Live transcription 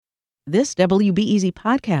This WBEZ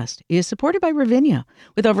podcast is supported by Ravinia,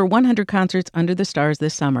 with over 100 concerts under the stars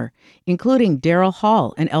this summer, including Daryl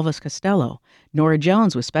Hall and Elvis Costello, Norah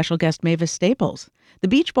Jones with special guest Mavis Staples, The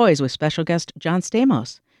Beach Boys with special guest John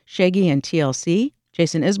Stamos, Shaggy and TLC,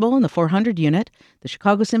 Jason Isbell and the 400 Unit, the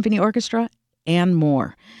Chicago Symphony Orchestra, and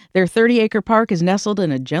more. Their 30-acre park is nestled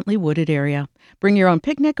in a gently wooded area. Bring your own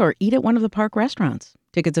picnic or eat at one of the park restaurants.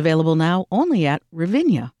 Tickets available now only at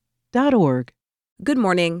ravinia.org. Good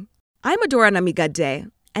morning. I'm Adora Namigade,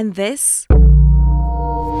 and this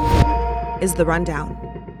is The Rundown.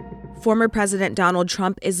 Former President Donald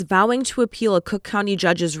Trump is vowing to appeal a Cook County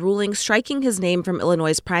judge's ruling striking his name from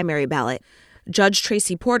Illinois' primary ballot. Judge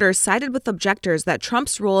Tracy Porter sided with objectors that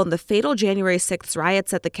Trump's role in the fatal January 6th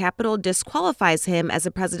riots at the Capitol disqualifies him as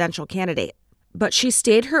a presidential candidate. But she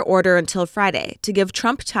stayed her order until Friday to give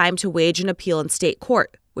Trump time to wage an appeal in state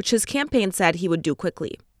court, which his campaign said he would do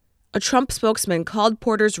quickly. A Trump spokesman called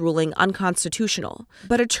Porter's ruling unconstitutional,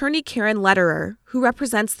 but attorney Karen Lederer, who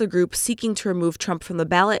represents the group seeking to remove Trump from the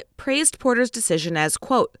ballot, praised Porter's decision as,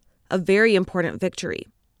 quote, a very important victory.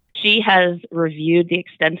 She has reviewed the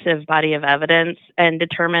extensive body of evidence and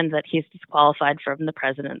determined that he's disqualified from the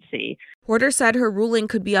presidency. Porter said her ruling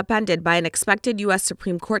could be upended by an expected U.S.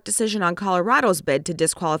 Supreme Court decision on Colorado's bid to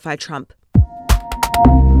disqualify Trump.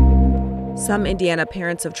 Some Indiana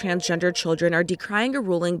parents of transgender children are decrying a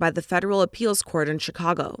ruling by the Federal Appeals Court in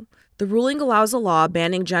Chicago. The ruling allows a law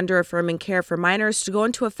banning gender-affirming care for minors to go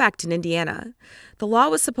into effect in Indiana. The law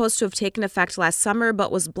was supposed to have taken effect last summer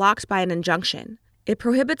but was blocked by an injunction. It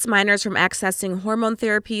prohibits minors from accessing hormone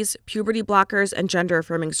therapies, puberty blockers, and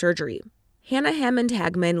gender-affirming surgery. Hannah Hammond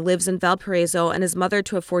Hagman lives in Valparaiso and is mother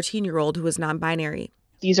to a 14-year-old who is non-binary.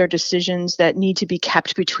 These are decisions that need to be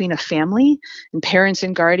kept between a family, and parents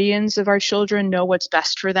and guardians of our children know what's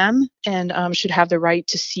best for them and should have the right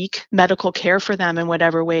to seek medical care for them in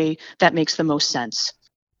whatever way that makes the most sense.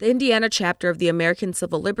 The Indiana chapter of the American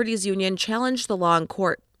Civil Liberties Union challenged the law in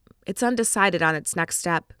court. It's undecided on its next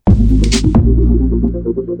step.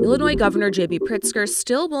 Illinois Governor J.B. Pritzker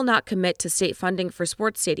still will not commit to state funding for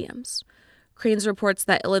sports stadiums. Cranes reports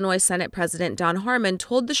that Illinois Senate President Don Harmon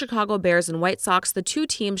told the Chicago Bears and White Sox the two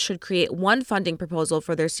teams should create one funding proposal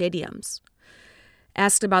for their stadiums.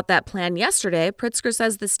 Asked about that plan yesterday, Pritzker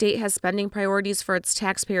says the state has spending priorities for its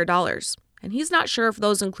taxpayer dollars, and he's not sure if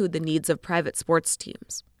those include the needs of private sports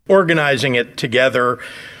teams. Organizing it together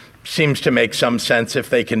seems to make some sense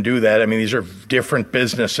if they can do that. I mean, these are different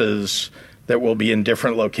businesses that will be in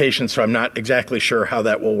different locations, so I'm not exactly sure how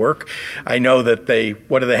that will work. I know that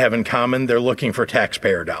what do they have in common? They're looking for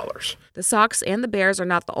taxpayer dollars. The Sox and the Bears are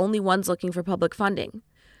not the only ones looking for public funding.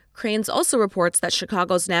 Cranes also reports that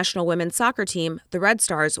Chicago's national women's soccer team, the Red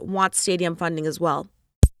Stars, wants stadium funding as well.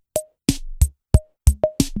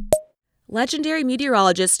 Legendary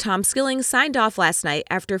meteorologist Tom Skilling signed off last night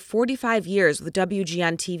after 45 years with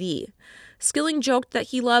WGN-TV. Skilling joked that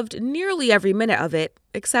he loved nearly every minute of it,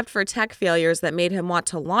 except for tech failures that made him want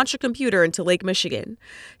to launch a computer into Lake Michigan.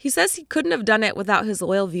 He says he couldn't have done it without his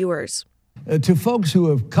loyal viewers. To folks who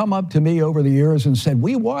have come up to me over the years and said,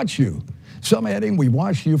 we watch you. Some adding, we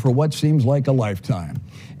watched you for what seems like a lifetime.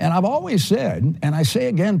 And I've always said, and I say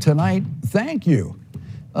again tonight, thank you.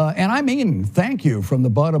 And I mean thank you from the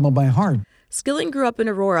bottom of my heart. Skilling grew up in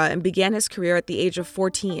Aurora and began his career at the age of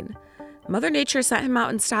 14. Mother Nature sent him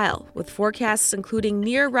out in style, with forecasts including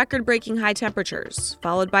near record-breaking high temperatures,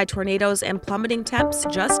 followed by tornadoes and plummeting temps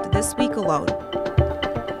just this week alone.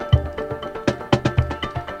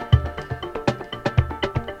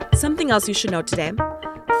 Something else you should know today.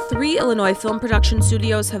 3 Illinois film production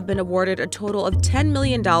studios have been awarded a total of $10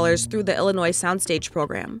 million through the Illinois Soundstage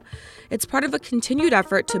program. It's part of a continued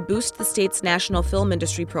effort to boost the state's national film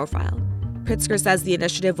industry profile. Pritzker says the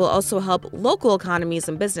initiative will also help local economies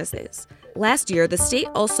and businesses. Last year, the state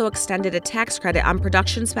also extended a tax credit on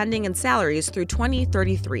production spending and salaries through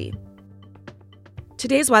 2033.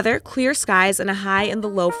 Today's weather, clear skies and a high in the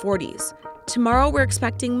low 40s. Tomorrow, we're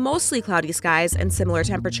expecting mostly cloudy skies and similar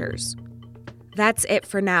temperatures. That's it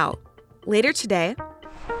for now. Later today,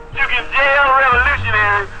 you can jail a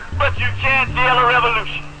revolutionary, but you can't jail a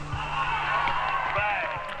revolution.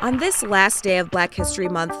 on this last day of Black History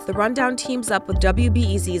Month, The Rundown teams up with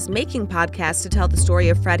WBEZ's Making podcast to tell the story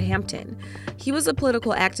of Fred Hampton. He was a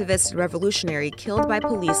political activist and revolutionary killed by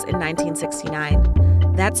police in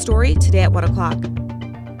 1969. That story today at 1 o'clock.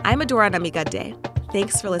 I'm Adora Namigade.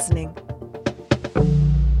 Thanks for listening.